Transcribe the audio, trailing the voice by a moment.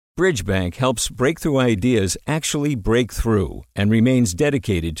Bridgebank helps breakthrough ideas actually break through and remains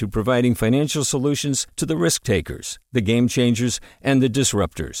dedicated to providing financial solutions to the risk takers, the game changers, and the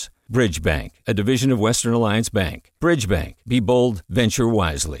disruptors. Bridgebank, a division of Western Alliance Bank. Bridgebank. Be bold, venture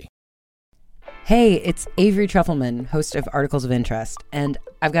wisely. Hey, it's Avery Trufelman, host of Articles of Interest, and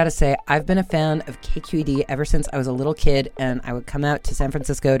I've got to say, I've been a fan of KQED ever since I was a little kid, and I would come out to San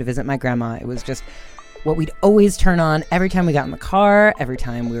Francisco to visit my grandma. It was just what we'd always turn on every time we got in the car, every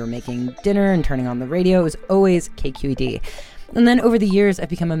time we were making dinner and turning on the radio. It was always KQED. And then over the years, I've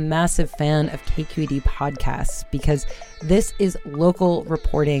become a massive fan of KQED podcasts because this is local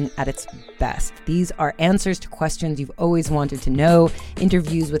reporting at its best. These are answers to questions you've always wanted to know,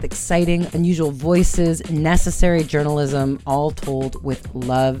 interviews with exciting, unusual voices, necessary journalism, all told with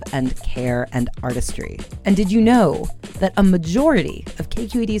love and care and artistry. And did you know that a majority of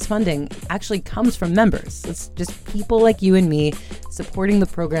KQED's funding actually comes from members? It's just people like you and me supporting the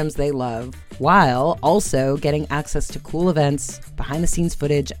programs they love, while also getting access to cool events, behind-the-scenes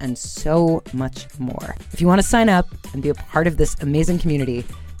footage, and so much more. If you want to sign up and be a part of this amazing community,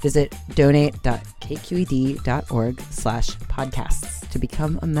 visit donate.kqed.org/podcasts to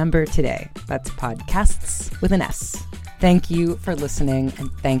become a member today. That's podcasts with an S. Thank you for listening, and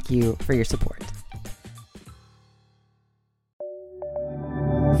thank you for your support.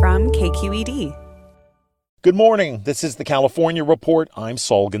 From KQED. Good morning. This is the California Report. I'm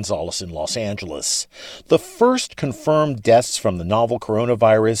Saul Gonzalez in Los Angeles. The first confirmed deaths from the novel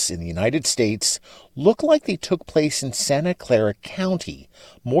coronavirus in the United States look like they took place in Santa Clara County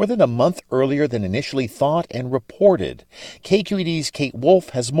more than a month earlier than initially thought and reported. KQED's Kate Wolf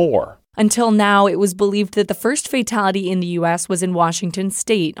has more. Until now, it was believed that the first fatality in the U.S. was in Washington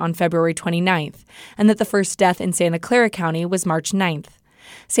state on February 29th, and that the first death in Santa Clara County was March 9th.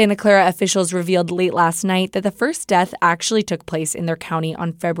 Santa Clara officials revealed late last night that the first death actually took place in their county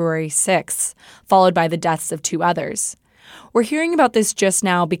on February 6th, followed by the deaths of two others. We're hearing about this just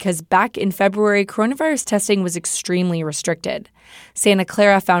now because back in February, coronavirus testing was extremely restricted. Santa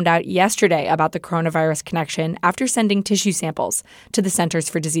Clara found out yesterday about the coronavirus connection after sending tissue samples to the Centers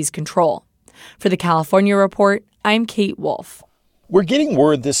for Disease Control. For the California Report, I'm Kate Wolf. We're getting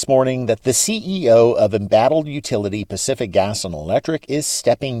word this morning that the CEO of embattled utility Pacific Gas and Electric is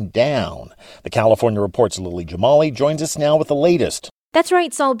stepping down. The California Report's Lily Jamali joins us now with the latest. That's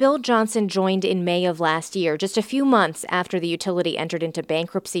right, Saul. Bill Johnson joined in May of last year, just a few months after the utility entered into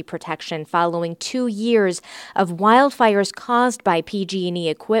bankruptcy protection following 2 years of wildfires caused by PG&E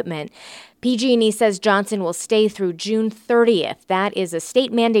equipment. PG&E says Johnson will stay through June 30th. That is a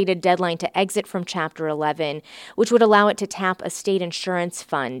state-mandated deadline to exit from Chapter 11, which would allow it to tap a state insurance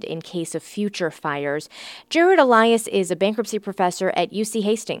fund in case of future fires. Jared Elias is a bankruptcy professor at UC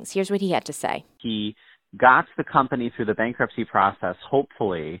Hastings. Here's what he had to say. He got the company through the bankruptcy process,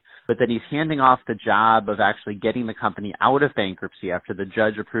 hopefully, but then he's handing off the job of actually getting the company out of bankruptcy after the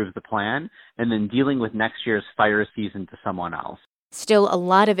judge approves the plan, and then dealing with next year's fire season to someone else. Still a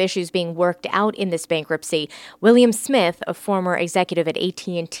lot of issues being worked out in this bankruptcy. William Smith, a former executive at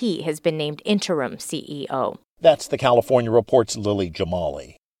AT&T, has been named interim CEO. That's the California Report's Lily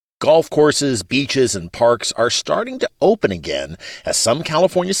Jamali. Golf courses, beaches, and parks are starting to open again as some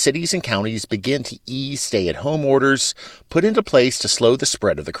California cities and counties begin to ease stay-at-home orders put into place to slow the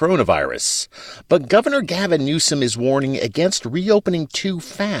spread of the coronavirus. But Governor Gavin Newsom is warning against reopening too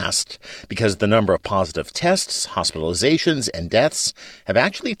fast because the number of positive tests, hospitalizations, and deaths have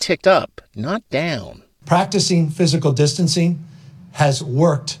actually ticked up, not down. Practicing physical distancing has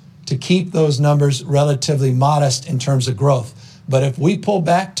worked to keep those numbers relatively modest in terms of growth. But if we pull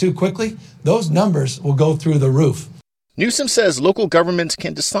back too quickly, those numbers will go through the roof. Newsom says local governments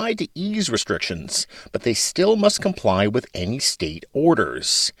can decide to ease restrictions, but they still must comply with any state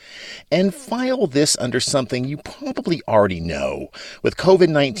orders. And file this under something you probably already know. With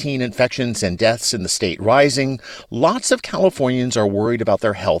COVID-19 infections and deaths in the state rising, lots of Californians are worried about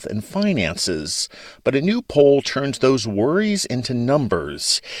their health and finances. But a new poll turns those worries into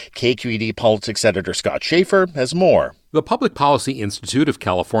numbers. KQED politics editor Scott Schaefer has more. The Public Policy Institute of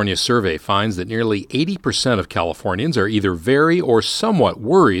California survey finds that nearly 80% of Californians are either very or somewhat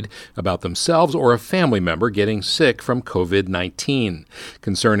worried about themselves or a family member getting sick from COVID-19.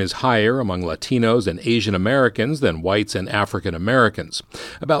 Concern is higher among Latinos and Asian Americans than whites and African Americans.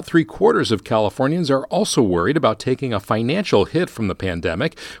 About 3/4 of Californians are also worried about taking a financial hit from the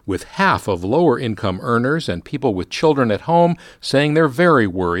pandemic, with half of lower-income earners and people with children at home saying they're very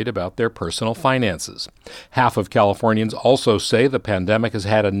worried about their personal finances. Half of Californians also say the pandemic has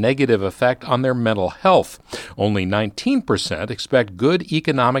had a negative effect on their mental health. Only 19% expect good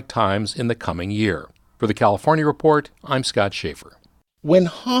economic times in the coming year. For the California Report, I'm Scott Schaefer. When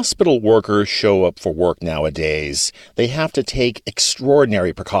hospital workers show up for work nowadays, they have to take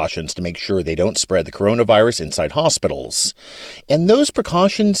extraordinary precautions to make sure they don't spread the coronavirus inside hospitals. And those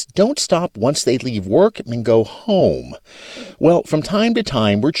precautions don't stop once they leave work and go home. Well, from time to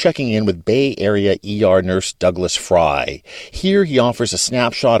time, we're checking in with Bay Area ER nurse Douglas Fry. Here he offers a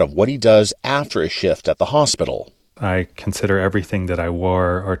snapshot of what he does after a shift at the hospital. I consider everything that I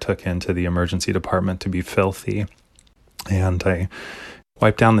wore or took into the emergency department to be filthy. And I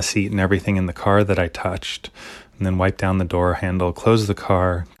wipe down the seat and everything in the car that I touched, and then wipe down the door handle, close the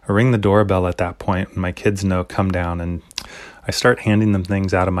car. I ring the doorbell at that point, and my kids know, come down, and I start handing them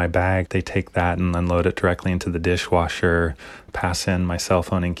things out of my bag. They take that and unload it directly into the dishwasher, pass in my cell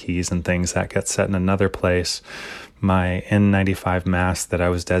phone and keys and things. That gets set in another place. My N95 mask that I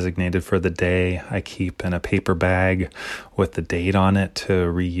was designated for the day, I keep in a paper bag with the date on it to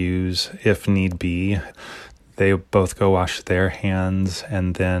reuse if need be. They both go wash their hands,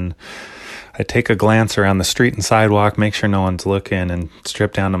 and then I take a glance around the street and sidewalk, make sure no one's looking, and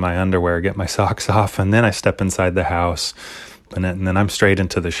strip down to my underwear, get my socks off, and then I step inside the house, and then I'm straight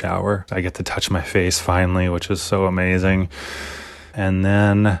into the shower. I get to touch my face finally, which is so amazing. And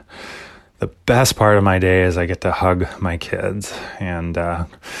then the best part of my day is I get to hug my kids. And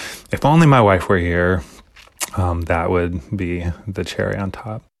if only my wife were here, that would be the cherry on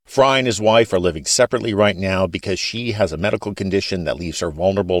top. Fry and his wife are living separately right now because she has a medical condition that leaves her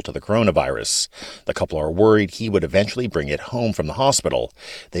vulnerable to the coronavirus. The couple are worried he would eventually bring it home from the hospital.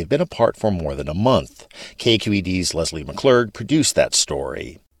 They've been apart for more than a month. KQED's Leslie McClurg produced that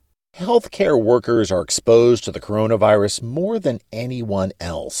story. Healthcare workers are exposed to the coronavirus more than anyone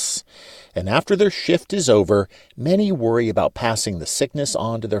else. And after their shift is over, many worry about passing the sickness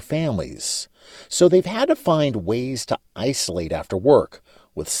on to their families. So they've had to find ways to isolate after work,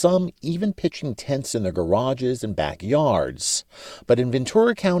 with some even pitching tents in their garages and backyards. But in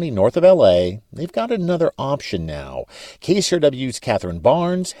Ventura County, north of L.A., they've got another option now. KCRW's Catherine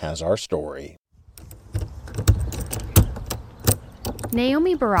Barnes has our story.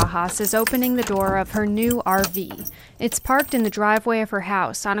 Naomi Barajas is opening the door of her new RV. It's parked in the driveway of her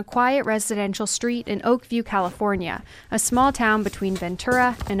house on a quiet residential street in Oakview, California, a small town between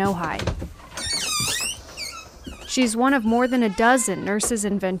Ventura and Ojai. She's one of more than a dozen nurses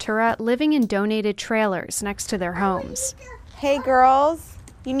in Ventura living in donated trailers next to their homes. Hey girls,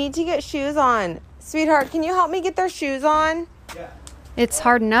 you need to get shoes on. Sweetheart, can you help me get their shoes on? Yeah. It's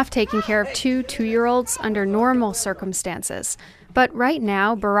hard enough taking care of two 2-year-olds under normal circumstances. But right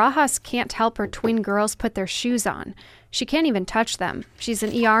now, Barajas can't help her twin girls put their shoes on. She can't even touch them. She's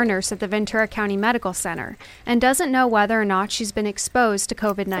an ER nurse at the Ventura County Medical Center and doesn't know whether or not she's been exposed to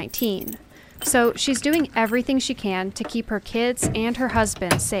COVID-19. So she's doing everything she can to keep her kids and her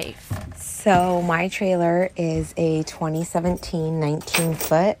husband safe. So my trailer is a 2017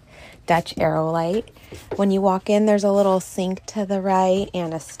 19-foot Dutch Aerolite. When you walk in, there's a little sink to the right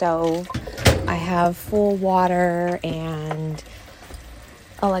and a stove. I have full water and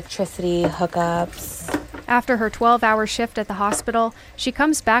electricity hookups. After her 12-hour shift at the hospital, she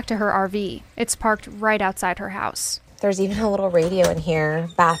comes back to her RV. It's parked right outside her house. There's even a little radio in here,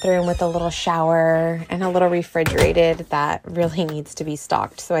 bathroom with a little shower, and a little refrigerated that really needs to be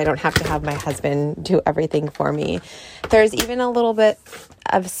stocked so I don't have to have my husband do everything for me. There's even a little bit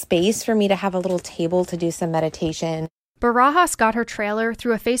of space for me to have a little table to do some meditation. Barajas got her trailer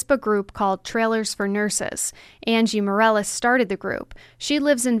through a Facebook group called Trailers for Nurses. Angie Morales started the group. She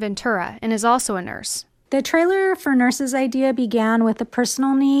lives in Ventura and is also a nurse. The Trailer for Nurses idea began with a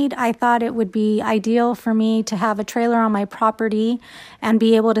personal need. I thought it would be ideal for me to have a trailer on my property and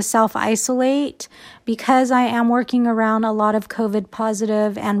be able to self-isolate. Because I am working around a lot of COVID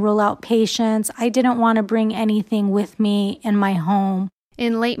positive and rule out patients, I didn't want to bring anything with me in my home.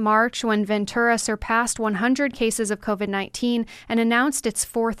 In late March, when Ventura surpassed 100 cases of COVID-19 and announced its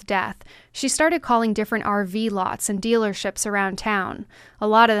 4th death, she started calling different RV lots and dealerships around town. A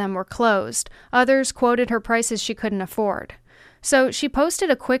lot of them were closed. Others quoted her prices she couldn't afford. So she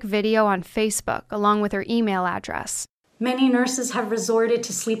posted a quick video on Facebook along with her email address. Many nurses have resorted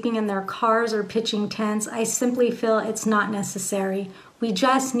to sleeping in their cars or pitching tents. I simply feel it's not necessary. We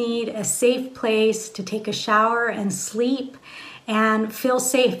just need a safe place to take a shower and sleep and feel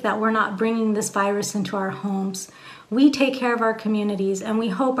safe that we're not bringing this virus into our homes. We take care of our communities, and we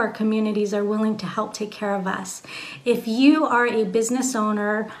hope our communities are willing to help take care of us. If you are a business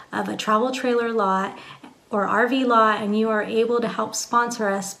owner of a travel trailer lot or RV lot and you are able to help sponsor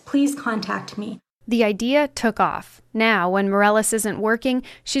us, please contact me. The idea took off. Now, when Morales isn't working,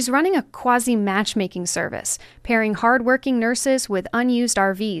 she's running a quasi-matchmaking service, pairing hardworking nurses with unused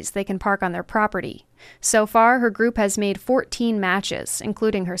RVs they can park on their property. So far, her group has made 14 matches,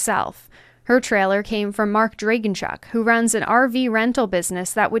 including herself. Her trailer came from Mark Dragonchuk, who runs an RV rental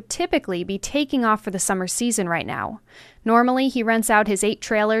business that would typically be taking off for the summer season right now. Normally, he rents out his 8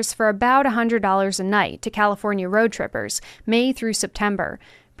 trailers for about $100 a night to California road trippers, May through September,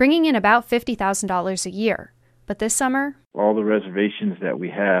 bringing in about $50,000 a year. But this summer, all the reservations that we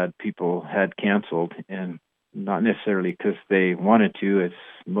had, people had canceled, and not necessarily because they wanted to. It's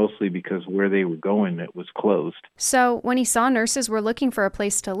mostly because where they were going, it was closed. So when he saw nurses were looking for a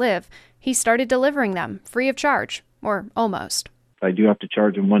place to live, he started delivering them free of charge, or almost. I do have to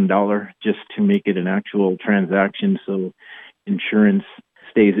charge them $1 just to make it an actual transaction so insurance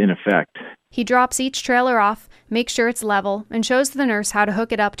stays in effect. He drops each trailer off, makes sure it's level, and shows the nurse how to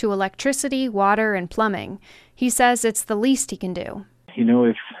hook it up to electricity, water, and plumbing. He says it's the least he can do. You know,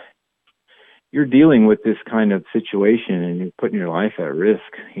 if you're dealing with this kind of situation and you're putting your life at risk,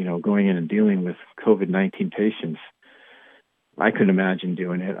 you know, going in and dealing with COVID-19 patients, I couldn't imagine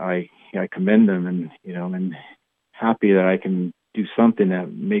doing it. I commend them and happy that I can do something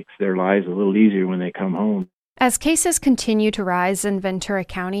that makes their lives a little easier when they come home. As cases continue to rise in Ventura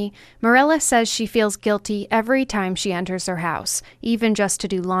County, Marilla says she feels guilty every time she enters her house, even just to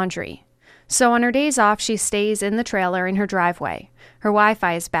do laundry. So on her days off, she stays in the trailer in her driveway. Her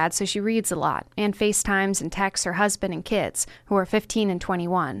Wi-Fi is bad, so she reads a lot and FaceTimes and texts her husband and kids, who are 15 and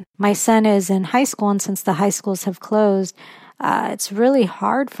 21. My son is in high school, and since the high schools have closed, it's really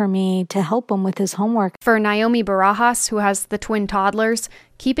hard for me to help him with his homework. For Naomi Barajas, who has the twin toddlers,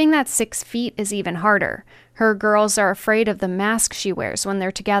 keeping that 6 feet is even harder. Her girls are afraid of the mask she wears when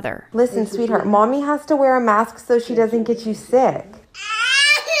they're together. Listen, sweetheart, Mommy has to wear a mask so she doesn't get you sick.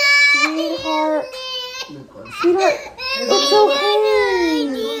 Sweetheart, it's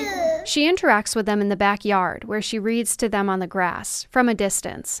okay. She interacts with them in the backyard, where she reads to them on the grass, from a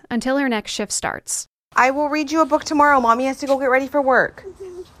distance, until her next shift starts. I will read you a book tomorrow. Mommy has to go get ready for work.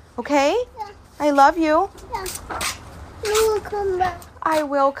 Okay? I love you. You will come back. I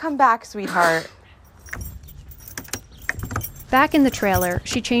will come back, sweetheart. Back in the trailer,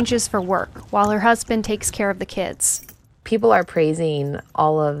 she changes for work, while her husband takes care of the kids. People are praising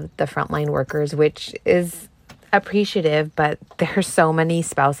all of the frontline workers, which is appreciative, but there's so many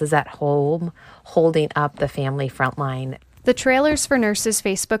spouses at home holding up the family frontline. The Trailers for Nurses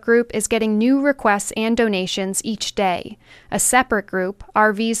Facebook group is getting new requests and donations each day. A separate group,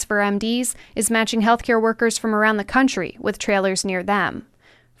 RVs for MDs, is matching healthcare workers from around the country with trailers near them.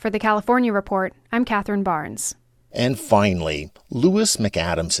 For the California Report, I'm Catherine Barnes. And finally, Lewis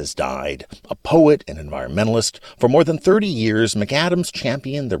McAdams has died. A poet and environmentalist, for more than 30 years, McAdams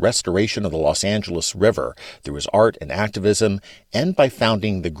championed the restoration of the Los Angeles River through his art and activism, and by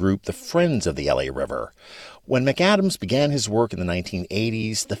founding the group the Friends of the LA River. When McAdams began his work in the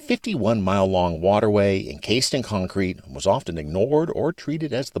 1980s, the 51-mile-long waterway, encased in concrete, was often ignored or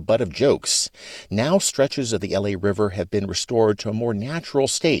treated as the butt of jokes. Now stretches of the LA River have been restored to a more natural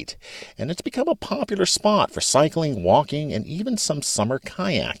state, and it's become a popular spot for cycling, walking, and even some summer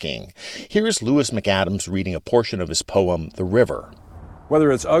kayaking. Here's Lewis McAdams reading a portion of his poem, The River.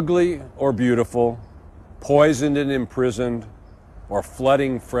 Whether it's ugly or beautiful, poisoned and imprisoned, or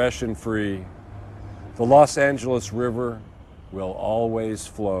flooding fresh and free, the Los Angeles River will always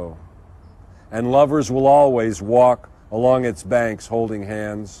flow, and lovers will always walk along its banks holding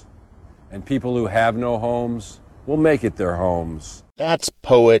hands, and people who have no homes will make it their homes. That's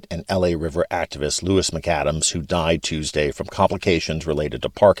poet and LA River activist Lewis McAdams, who died Tuesday from complications related to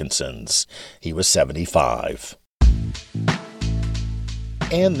Parkinson's. He was 75.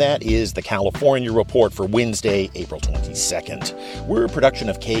 And that is the California Report for Wednesday, April 22nd. We're a production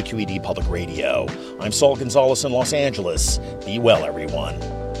of KQED Public Radio. I'm Saul Gonzalez in Los Angeles. Be well, everyone.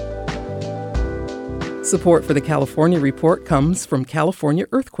 Support for the California Report comes from California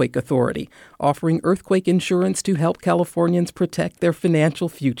Earthquake Authority, offering earthquake insurance to help Californians protect their financial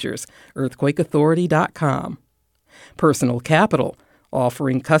futures. EarthquakeAuthority.com. Personal Capital,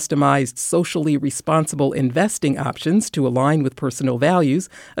 offering customized, socially responsible investing options to align with personal values,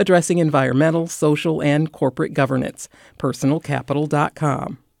 addressing environmental, social, and corporate governance.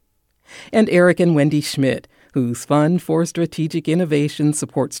 Personalcapital.com. And Eric and Wendy Schmidt, whose Fund for Strategic Innovation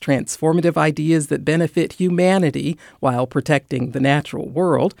supports transformative ideas that benefit humanity while protecting the natural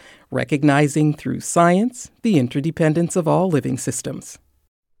world, recognizing through science the interdependence of all living systems.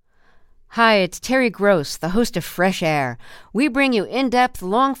 Hi, it's Terry Gross, the host of Fresh Air. We bring you in-depth,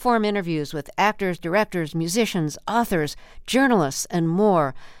 long-form interviews with actors, directors, musicians, authors, journalists, and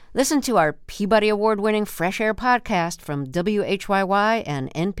more. Listen to our Peabody Award-winning Fresh Air podcast from WHYY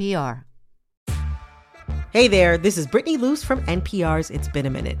and NPR. Hey there, this is Brittany Luce from NPR's It's Been a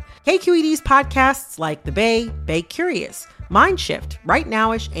Minute. KQED's podcasts like The Bay, Bay Curious, Mindshift, Right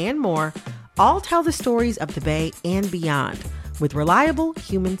Nowish, and more all tell the stories of the Bay and beyond with reliable,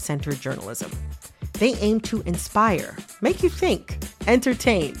 human-centered journalism. They aim to inspire, make you think,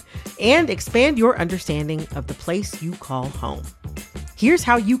 entertain, and expand your understanding of the place you call home. Here's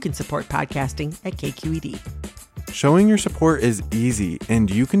how you can support podcasting at KQED. Showing your support is easy,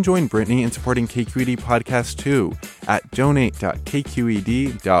 and you can join Brittany in supporting KQED Podcast too at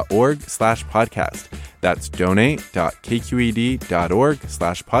donate.kqed.org/podcast. That's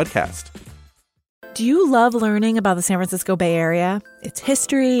donate.kqed.org/podcast. Do you love learning about the San Francisco Bay Area? Its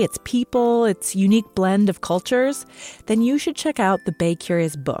history, its people, its unique blend of cultures? Then you should check out the Bay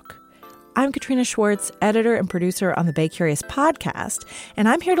Curious book. I'm Katrina Schwartz, editor and producer on the Bay Curious podcast, and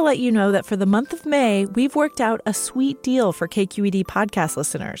I'm here to let you know that for the month of May, we've worked out a sweet deal for KQED podcast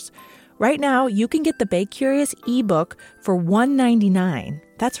listeners. Right now, you can get the Bay Curious ebook for $1.99.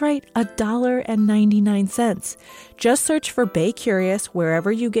 That's right, $1.99. Just search for Bay Curious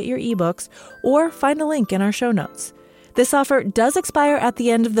wherever you get your ebooks or find a link in our show notes. This offer does expire at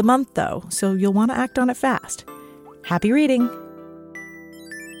the end of the month, though, so you'll want to act on it fast. Happy reading!